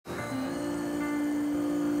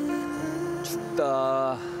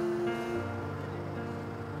멋있다.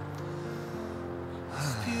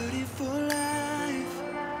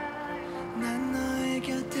 난 너의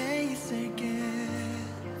곁에 있을게.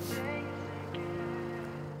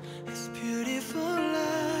 It's beautiful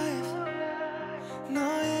life.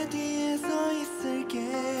 너의 뒤에 서 있을게.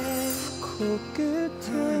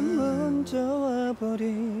 코끝에 먼저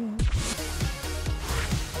와버린.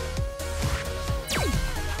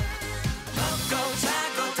 먹고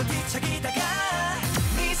자고 또 뒤척이다가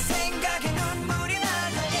네 생각에 눈물이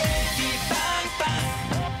나는 얘기 빵빵.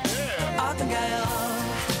 어떤가요?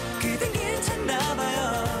 그댄 괜찮나봐요.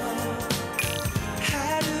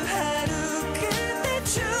 하루하루 그대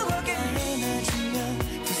추억에 안아주며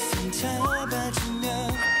두 손 잡아주며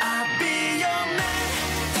I'll be your man.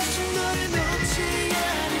 다시 너를 놓지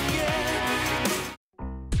않을게.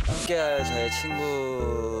 함께할 저의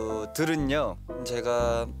친구들은요,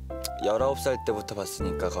 제가 19살 때부터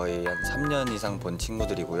봤으니까 거의 한 3년 이상 본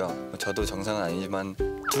친구들이고요. 저도 정상은 아니지만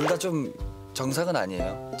둘 다 좀 정상은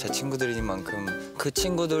아니에요. 제 친구들인 만큼 그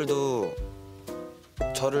친구들도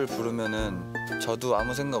저를 부르면은 저도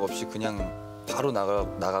아무 생각 없이 그냥 바로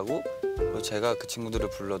나가고, 그리고 제가 그 친구들을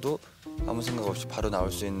불러도 아무 생각 없이 바로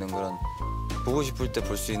나올 수 있는 그런, 보고 싶을 때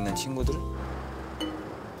볼 수 있는 친구들?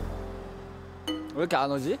 왜 이렇게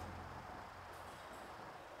안 오지?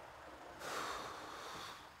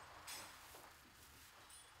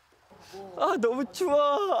 아, 너무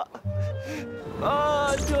추워.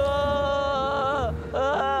 아, 추워.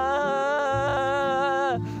 아.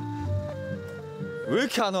 왜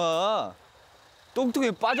이렇게 안 와?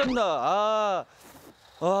 똥통에 빠졌나? 아,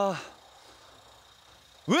 아.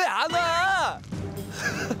 왜 안 와?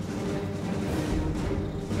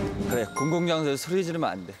 그래, 공공장소에 소리 지르면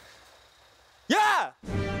안 돼. 야!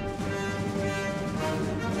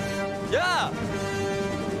 야!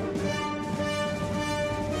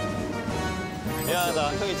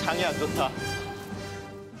 미안하다. 형이 장이 안 좋다.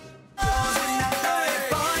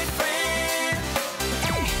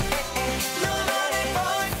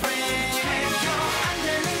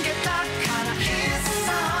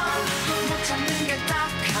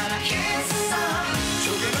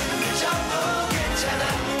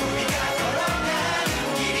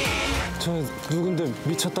 저 누군데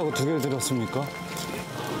미쳤다고 두 개를 들었습니까?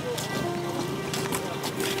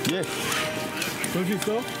 예. 걸 수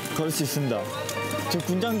있어? 걸 수 있습니다. 저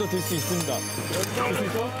군장도 들 수 있습니다. 걸 수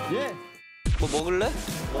있어? 예. 뭐 먹을래?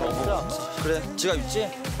 먹자. 그래, 지갑 있지?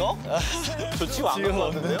 어? 저 치고 안 갖고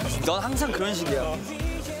왔는데요? 넌 항상 그런 식이야.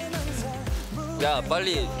 야,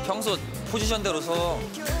 빨리 평소 포지션대로 서.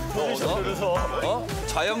 포지션대로 서. 어?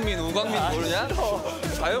 자영민, 우광민 모르냐?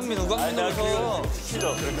 자영민, 우광민으로 서.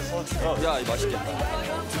 싫어. 그렇게 서. 야, 이거 맛있겠다.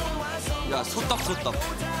 야, 소떡.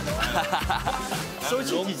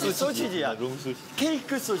 소시지, 소시지야. 롱소시지.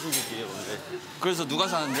 케이크 소시지지, 원래. 그래서 누가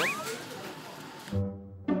사는데?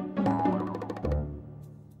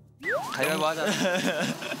 가위바위보 하자.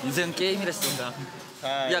 인생 게임이랬어.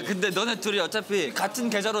 야, 근데 너네 둘이 어차피 같은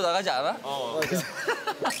계좌로 나가지 않아?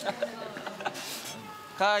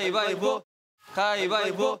 가위바위보.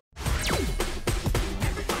 가위바위보.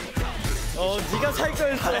 네가 살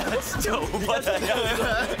거였어. 진짜 오바다.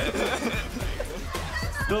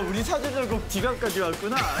 너 우리 사진을 꼭 지갑까지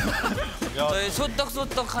왔구나. 저희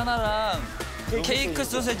소떡 하나랑 케이크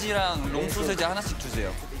소세지랑 롱 소세지 하나씩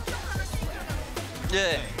주세요.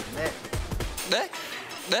 예. 네. 네?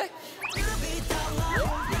 네?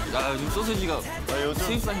 야, 요즘 소세지가 요즘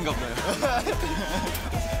수입산인가 봐요.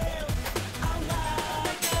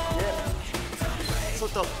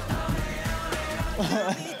 소떡.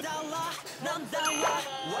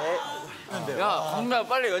 야, 광나야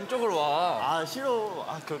빨리 왼쪽으로 와. 아, 싫어.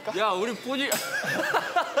 아, 그럴까? 야, 우리 포지...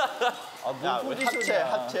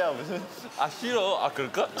 야, 합체야, 무슨. 아, 싫어. 아,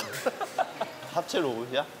 그럴까? 합체로,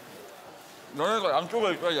 야? 너네가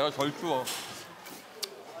양쪽에 있어야 내가 덜 추워.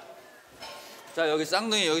 자, 여기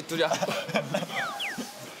쌍둥이 여기 둘이.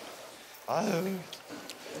 아유.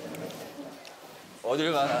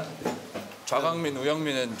 어딜 가나 좌광민,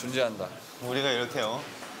 우영민은 존재한다. 우리가 이렇게요.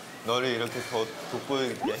 너를 이렇게 더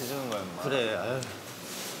돋보이게 해주는 거야, 인마. 그래, 아유.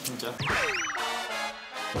 진짜.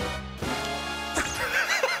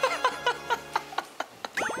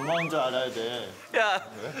 고마운 줄 알아야 돼. 야,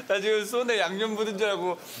 나 지금 손에 양념 묻은 줄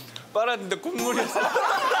알고 빨았는데 콧물이었어.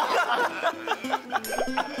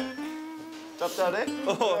 짭짤해?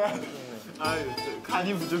 아유,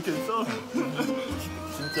 간이 부족했어?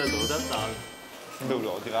 진짜 너답다. 근데 우리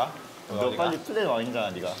어디 가? 너 빨리 플랜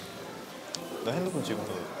왕이잖아, 네가. 너 핸드폰 지금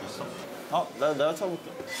있어? 내가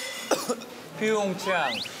찾아볼게.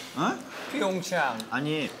 피용창. 어? 피용창.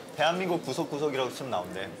 아니, 대한민국 구석구석이라고 치면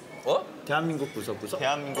나온대. 어? 대한민국 구석구석?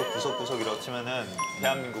 대한민국 구석구석이라고 치면은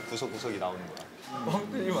대한민국 구석구석이 나오는 거야.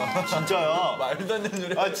 멍들지 마. 진짜야. 말도 안 되는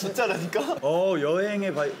소리. 아 진짜라니까?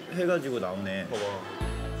 여행에 해가지고 나오네.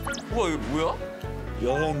 우와 이거 뭐야?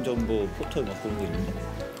 여행 정보 포털 막 그런 거 있는데.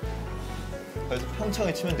 그래서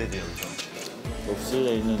평창에 치면 되지 여기서.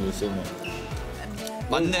 럽실에 있는 울산에.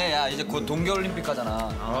 맞네. 야 이제 곧 동계올림픽 가잖아.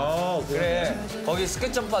 아 그래. 거기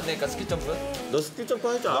스키점프 한다니까 스키점프. 너 스키점프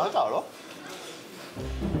할 줄 알아? 할 줄 알아?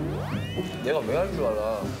 내가 왜 할 줄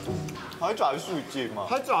알아? 할 줄 알 수 있지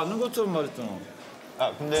막. 할 줄 아는 것처럼 말했잖아.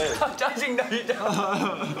 아 근데 짜증나 진짜.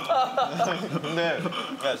 근데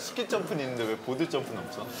야 스키 점프는 있는데 왜 보드 점프는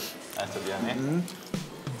없어? 아 저 미안해.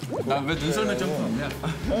 나 왜 눈썰매 점프는 없냐?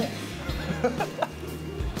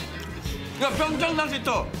 야 평창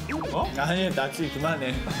낚시터. 어? 아니 낚시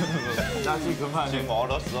그만해. 낚시 그만해. 지금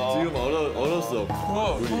얼었어. 지금 얼었어.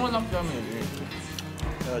 평원 낚시 하면 되지.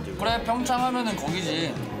 해가지고. 그래 평창 하면은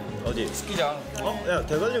거기지. 어디? 스키장. 야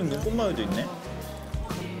대관령 눈꽃마을도 있네.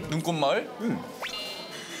 눈꽃마을? 응.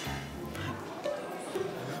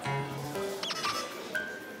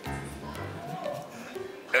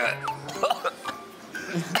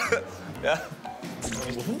 야.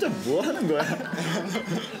 뭐 혼자 뭐 하는 거야?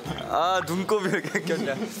 아 눈곱이 이렇게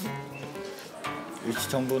꼈냐. 위치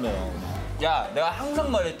정보는. 야 내가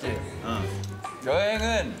항상 말했지.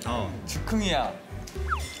 여행은 즉흥이야.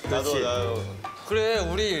 나도. 그래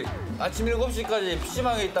우리 아침 7시까지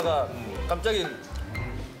PC방에 있다가 갑자기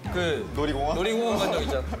그 놀이공원 간 적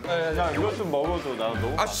있잖아. 야 이것 좀 먹어줘. 나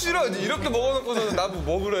너무. 아 싫어. 이렇게 먹어놓고서는 나 뭐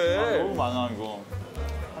먹으래. 너무 많아 이거.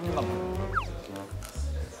 한 입만 먹어.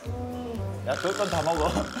 야 그럴 건 다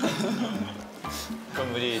먹어.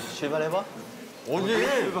 그럼 우리 출발해봐. 어디?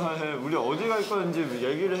 출발해. 우리 어디 갈 건지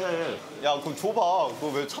얘기를 해. 야 그럼 줘봐.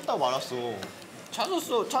 그거 왜 찾다가 말았어.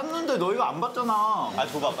 찾았어. 찾는데 너희가 안 봤잖아. 아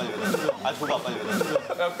줘봐 빨리. 줘봐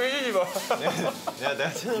빨리. 야 빼지지 마. 야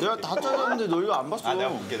내가 찾아. 내가 다 찾았는데 너희가 안 봤어. 아 내가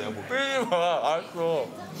볼게. 빼지 마. 알았어.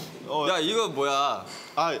 야 이거 뭐야?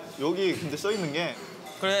 아 여기 근데 써 있는 게.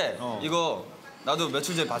 그래 이거 나도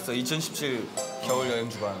며칠 전에 봤어. 2017 겨울 여행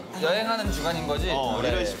주간. 여행하는 주간인 거지?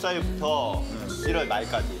 1월 14일부터 1월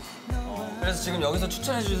말까지. 그래서 지금 여기서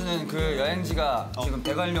추천해 주시는 그 여행지가 지금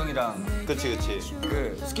대관령이랑 그치.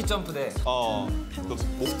 그 스키 점프대. 그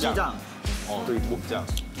목장. 또 이 목장.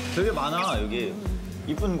 되게 많아 여기.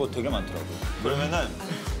 이쁜 곳 되게 많더라고. 그러면은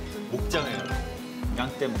목장에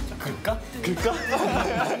양떼 목장. 그럴까?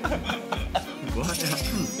 뭐하냐?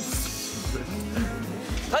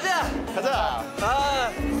 가자.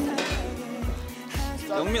 아.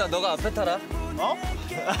 영민아 너가 앞에 타라.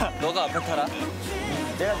 너가 앞에 타라.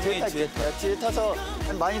 내가 뒤에 탈게. 내가 뒤에 타서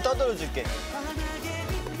많이 떠들어 줄게.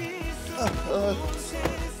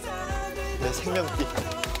 내 생명띠.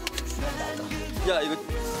 야 이거 자.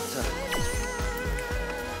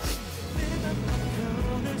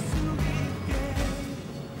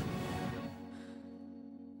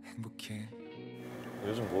 행복해.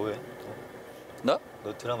 요즘 뭐해? 나?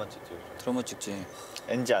 너 드라마 찍지 요즘? 드라마 찍지.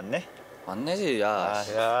 NG 안 내? 안 내지 야.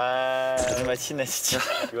 야 정말 친해 진짜.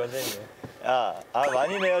 완전이네. 야,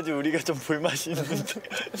 많이 내야지 우리가 좀 볼맛이 있는데.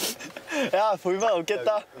 야, 볼맛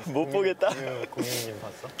없겠다. 못 보겠다. 공인님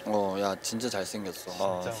봤어? 야 진짜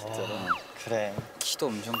잘생겼어. 진짜로? 그래. 키도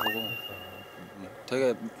엄청 크고.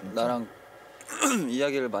 되게 나랑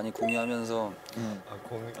이야기를 많이 공유하면서.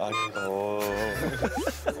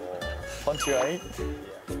 펀치라인?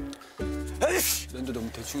 멘트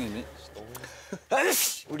너무 대충 했네.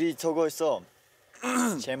 우리 저거 있어.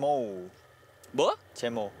 제모. 뭐?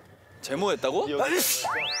 제모. 제모했다고?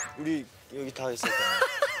 우리 여기 다 했었잖아.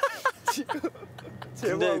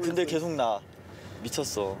 근데 계속 나.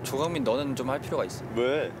 미쳤어. 조강민 너는 좀 할 필요가 있어.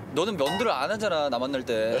 왜? 너는 면들을 안 하잖아 나 만날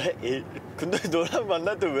때. 근데 너랑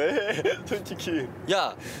만날 때 왜 해? 솔직히.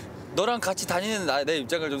 야 너랑 같이 다니는 내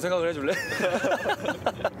입장을 좀 생각을 해줄래?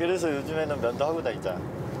 그래서 요즘에는 면도 하고 다니자.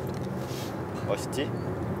 멋있지?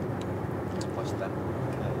 멋있다.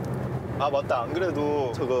 아 맞다. 안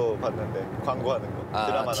그래도 저거 봤는데 광고하는 거.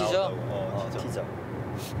 드라마 티저? 나온다고. 티저.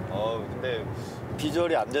 근데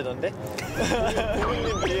비주얼이 안 되던데?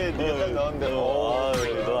 고객님 뒤에 네가 딱 나오는데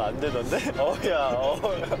너 안 되던데?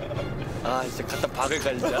 아 진짜 갖다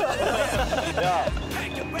박을까 진짜. 야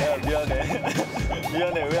미안해.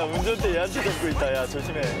 왜 운전대 얘한테 잡고 있다. 야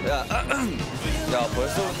조심해. 야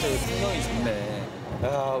벌써부터 풍경이 좋네. 야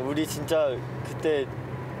우리 진짜 그때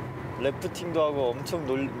래프팅도 하고 엄청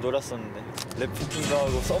놀았었는데. 래프팅도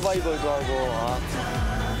하고 서바이벌도 하고.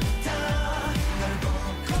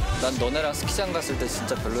 난 너네랑 스키장 갔을 때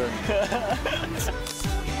진짜 별로였는데.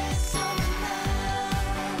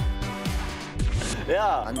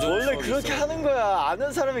 야 안 좋은 원래 추억이 그렇게 있어. 하는 거야.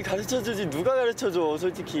 아는 사람이 가르쳐주지 누가 가르쳐줘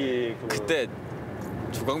솔직히. 그거. 그때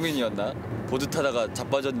조광민이었나? 보드 타다가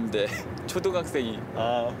자빠졌는데 초등학생이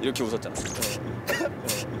이렇게 웃었잖아.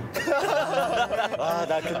 아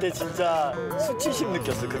나 그때 진짜 수치심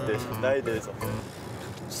느꼈어 그때 나에 대해서.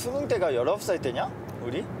 수능 때가 19살 때냐?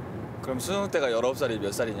 우리? 그럼 수능 때가 19살이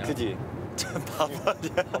몇 살이냐? 그지? 참 바보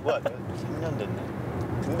아니야? 바보 아니야? 3년 됐네.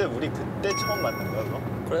 근데 우리 그때 처음 만난 거야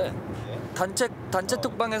그럼? 그래. 단체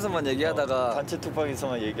톡방에서만 얘기하다가 단체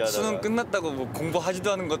톡방에서만 얘기하다가 수능 끝났다고 뭐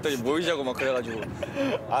공부하지도 않은 것들이 모이자고 막 그래가지고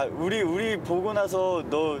아 우리 보고 나서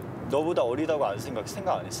너보다 어리다고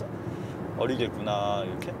생각 안 했어? 어리겠구나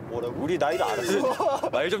이렇게? 뭐라고? 우리 나이를 알았어.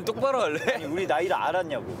 말 좀 똑바로 할래? 아니 우리 나이를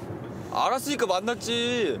알았냐고. 알았으니까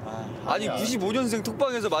만났지. 아니 아니야. 95년생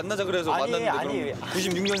톡방에서 만나자 그래서 아니, 만났는데 아니. 그럼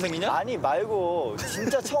 96년생이냐? 아니 말고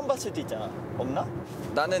진짜 처음 봤을 때 있잖아. 없나?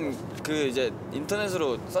 나는 그 이제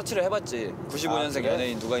인터넷으로 서치를 해봤지. 95년생 그래?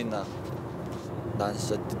 연예인 누가 있나? 난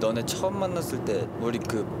진짜 너네 처음 만났을 때 우리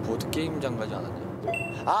그 보드 게임장 가지 않았냐?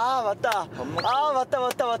 아 맞다. 밥 먹고. 아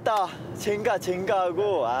맞다.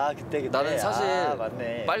 젠가하고 그때. 나는 사실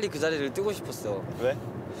맞네. 빨리 그 자리를 뜨고 싶었어. 왜?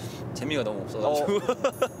 재미가 너무 없어가지고.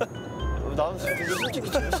 난 근데 솔직히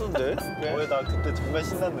재밌었는데? 왜? 나 그때 정말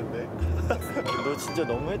신났는데? 너 진짜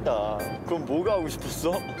너무했다. 그럼 뭐가 하고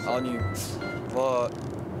싶었어? 아니 와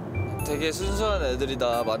되게 순수한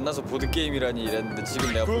애들이다. 만나서 보드 게임이라니 이랬는데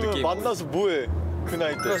지금 내가 보드 그러면 게임 만나서 뭐해? 그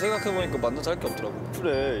나이 때? 그래 생각해보니까 만나서 할 게 없더라고.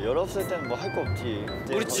 그래 19살 때는 뭐 할 거 없지.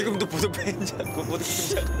 우리 지금도 보드 게임장 보드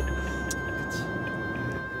게임장.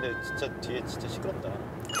 근데 진짜 뒤에 진짜 시끄럽다.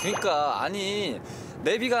 그러니까 아니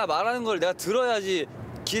내비가 말하는 걸 내가 들어야지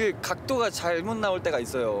길 각도가 잘못 나올 때가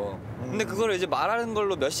있어요. 근데 그거를 이제 말하는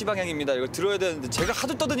걸로 몇 시 방향입니다 이걸 들어야 되는데 제가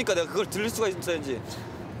하도 떠드니까 내가 그걸 들을 수가 있어야지.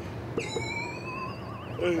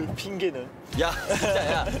 핑계는? 야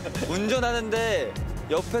진짜 야 운전하는데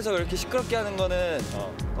옆에서 그렇게 시끄럽게 하는 거는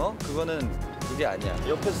그거는 그게 아니야.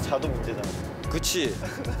 옆에서 자도 문제잖아. 그치.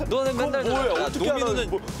 너는 맨날 뭐야? 야, 어떻게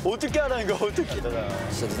노민우는 어떻게 하라는 거야? 어떻게?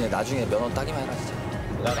 진짜 니네 나중에 면허 따기만 해라 진짜.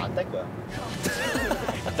 난 안 딸 거야.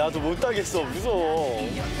 나도 못 따겠어. 무서워.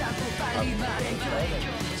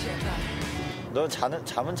 넌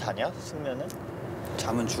잠은 자냐? 숙면은?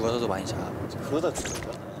 잠은 죽어서도 많이 자. 그러다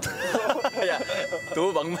죽는다. 야,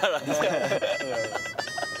 너 막말 아니야?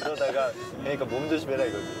 그러다가 그러니까 몸 조심해라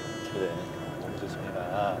이거지. 그래. 몸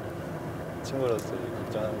조심해라. 친구로서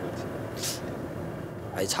걱정하는 거지.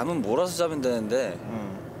 아니 잠은 몰아서 자면 되는데.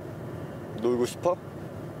 놀고 싶어?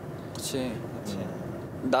 그치.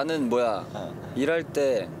 나는 뭐야 일할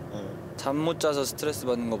때 잠 못 자서 스트레스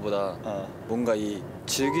받는 것보다 뭔가 이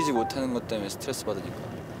즐기지 못하는 것 때문에 스트레스 받으니까.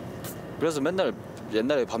 그래서 맨날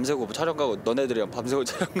옛날에 밤새고 촬영 가고 너네들이랑 밤새고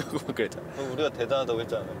촬영 가고 막 그랬잖아. 우리가 대단하다고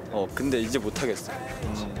했잖아. 근데 이제 못 하겠어.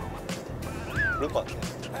 그럴 것 같아.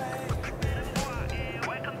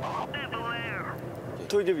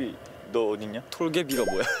 톨개비 너 어딨냐? 톨개비가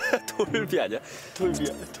뭐야? 톨비 아니야?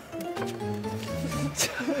 톨비야.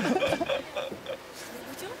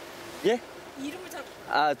 누구죠? 예? 이름을 잘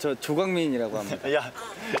저 조광민이라고 합니다. 야,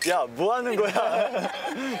 뭐 하는 거야?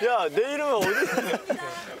 야, 내 이름은 어디?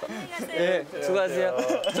 안녕히 가세요. 예, 수고하세요.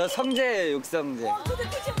 저 성재 육성재.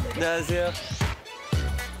 안녕하세요.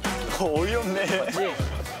 어이없네.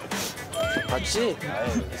 봤지?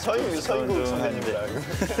 서인국 선배님이라.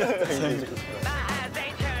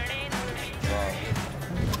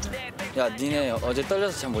 야, 니네 어제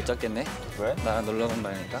떨려서 잠 못 잤겠네? 왜? 나랑 놀러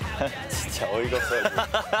간다니까. 진짜 어이가 없어.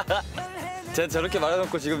 제가 저렇게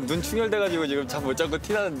말해놓고 지금 눈 충혈돼가지고 지금 잠 못 잔 거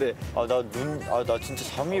티나는데. 나 진짜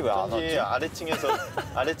잠이 왜 안 왔지?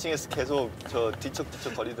 아래층에서 계속 저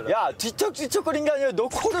뒤척뒤척 거리더라. 야, 뒤척뒤척거린 게 아니라 너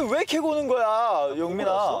코를 왜 이렇게 고는 거야,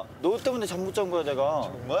 영민아? 골았어? 너 때문에 잠 못 잔 거야, 내가.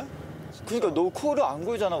 정말? 그러니까 너 코를 안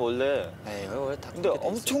고이잖아, 원래. 에이, 왜 다. 근데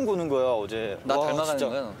엄청 고는 거야, 어제. 나 와, 닮아가는 진짜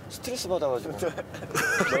거야, 너. 스트레스 받아가지고.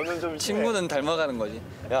 너는 좀 친구는 닮아가는 거지.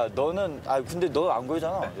 야, 너는 근데 너 안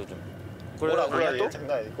고이잖아, 요즘. 뭐라 고라 얘 또?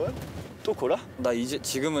 장난 아닐걸? 또 고라? 나 이제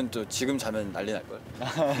지금은 또 지금 자면 난리 날 걸.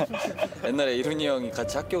 옛날에 이룬이 형이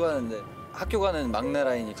같이 학교 가는데 학교 가는 막내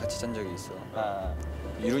라인이 같이 잔 적이 있어.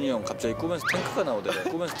 이룬이 형 갑자기 꿈에서 탱크가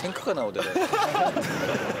나오더래.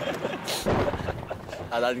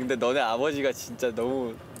 난 근데 너네 아버지가 진짜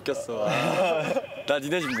너무 웃겼어. 나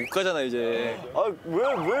니네 집 못 가잖아 이제.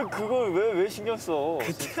 왜 그걸 왜 신경 써?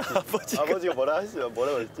 그때 아버지가 뭐라고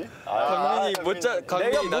했지?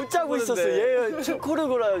 광민이 내가 못 자고 있었어. 얘 코를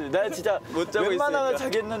골아야지. 내가 진짜 못 자고 웬만하면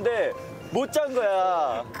있으니까. 자겠는데 못 잔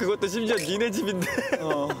거야. 그것도 심지어 니네 집인데.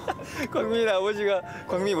 광민이 아버지가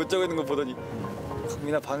광민이 못 자고 있는 거 보더니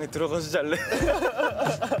광민아 방에 들어가서 잘래?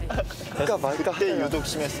 할까 말까. 그때 유독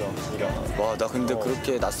심했어. 이런. 와, 나 근데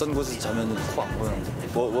그렇게 낯선 곳에서 자면 코 안 보이는데.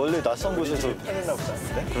 원래 낯선 곳에서 편했나 보다.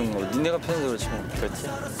 근데? 그런 거 니네가 편해서 그렇지 뭐. 그렇지.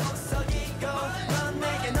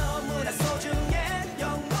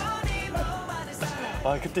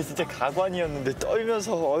 아 그때 진짜 가관이었는데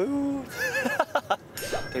떨면서 어휴.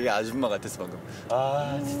 되게 아줌마 같았어 방금.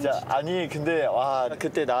 아 진짜 아니 근데 와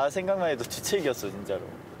그때 나 생각만 해도 주책이었어 진짜로.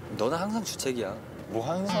 너는 항상 주책이야. 뭐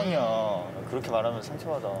항상이야. 그렇게 말하면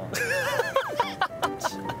상처받아.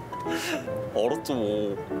 알았어.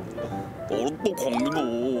 알았어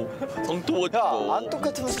광민호. 상처받지 야 마. 안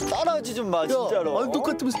똑같으면서 따라하지 좀 마 진짜로. 안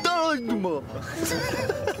똑같으면서 따라하지 마.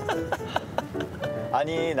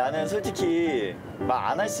 아니 나는 솔직히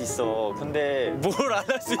말 안 할 수 있어. 근데 뭘 안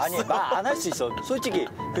할 수 있어? 아니 말 안 할 수 있어 솔직히.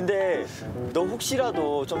 근데 너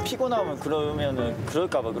혹시라도 좀 피곤하면 그러면은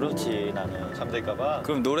그럴까봐 그렇지 나는. 잠들까봐.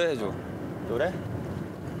 그럼 노래 해줘. 노래?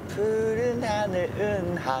 푸른 하늘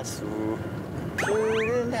은하수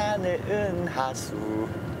푸른 하늘 은하수.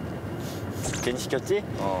 괜히 시켰지?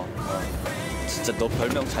 진짜 너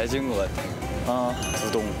별명 잘 지은 것 같아.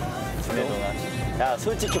 두동. 두뇌 동안. 야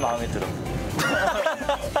솔직히 마음에 들어.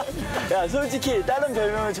 야 솔직히 다른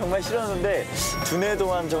별명은 정말 싫었는데 두뇌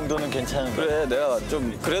동안 정도는 괜찮은 거야. 그래 내가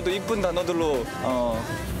좀 그래도 이쁜 단어들로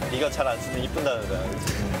네가 잘 안 쓰는 이쁜 단어다.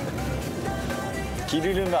 길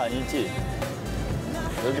잃은 거 아니지?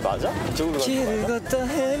 여기 맞아? 이쪽으로 가는 거 길을 맞아? 걷다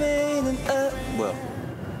헤매이는 뭐야?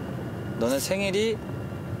 너네 생일이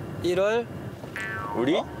 1월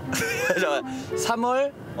우리? 잠깐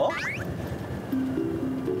 3월 어?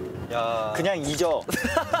 야 그냥 잊어.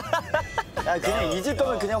 야 그냥 잊을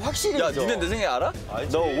거면 그냥 확실히 야, 잊어. 니네 내 생일 알아?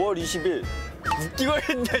 너 5월 20일. 웃기고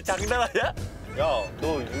있는데 장난하냐? 야,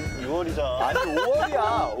 너 6월이잖아. 아니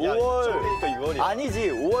 5월이야. 5월. 그러니까 6월이야.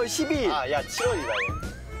 아니지 5월 10일. 야 7월이다.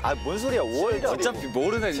 아 뭔 소리야 5월이야. 어차피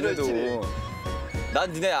모르네 니네도. 7월.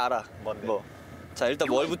 난 니네 알아. 뭔데? 뭐? 자 일단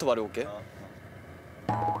월부터 말해볼게.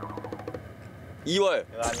 2월.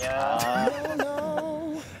 아니야.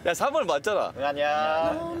 야 3월 맞잖아.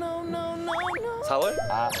 아니야. 4월?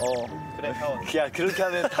 그래 4월. 야 그렇게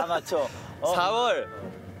하면 다 맞춰. 4월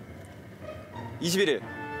 21일.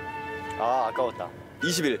 아 아까웠다.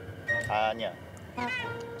 20일. 아니야.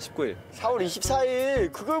 19일. 4월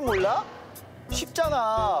 24일 그걸 몰라?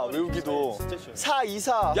 쉽잖아 외우기도. 4, 2,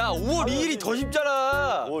 4. 야 5월 2일이 더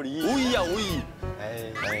쉽잖아. 5월 2일. 5일이야 5일.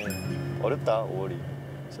 에이 어렵다 5월이.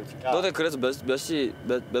 솔직히. 야, 너네 그래서 몇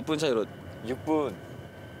분 차이로? 6분.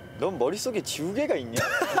 넌 머릿속에 지우개가 있냐?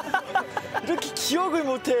 이렇게 기억을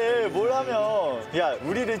못해 뭘 하면. 야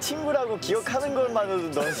우리를 친구라고 기억하는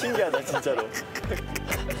것만으로도 넌 신기하다 진짜로.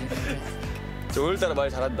 저 오늘따라 말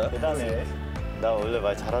잘한다. 대단해. 나 원래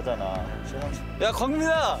말 잘하잖아. 야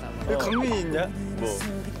광민아. 왜 광민이 있냐? 뭐?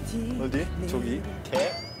 어디? 저기.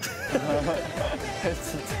 개?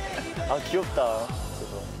 진짜. 아 귀엽다.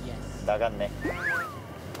 그거. 나갔네.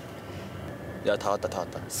 야 다 왔다.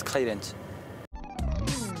 스카이렌즈.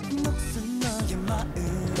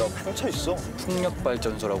 야 펼쳐 있어. 풍력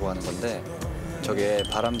발전소라고 하는 건데 저게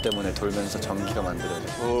바람 때문에 돌면서 전기가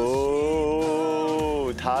만들어져.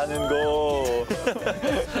 오, 다 아는 거.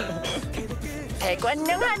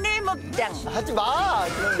 대관령 하늘 목장 하지 마.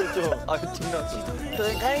 그런 거 좀. 아 tim나지.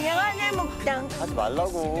 대관령 하늘 목장 하지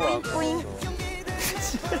말라고. 뿌잉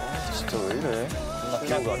진짜 왜 이래?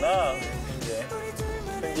 신났구나.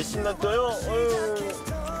 이제 신났어요.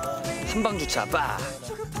 한방 주차 빠.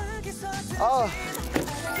 아.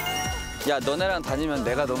 야 너네랑 다니면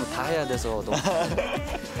내가 너무 다 해야 돼서 너무.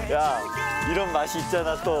 야 이런 맛이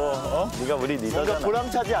있잖아 또. 네가 우리 리더잖아. 뭔가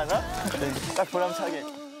보람차지 않아? 딱 보람차게.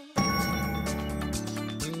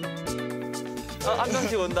 한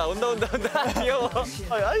명씩 온다. 귀여워.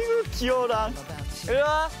 아이고 귀여워랑. 이리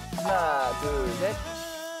와. 하나 둘 셋.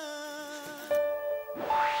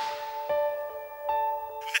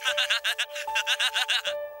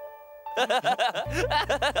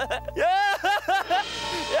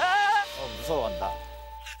 무서워한다.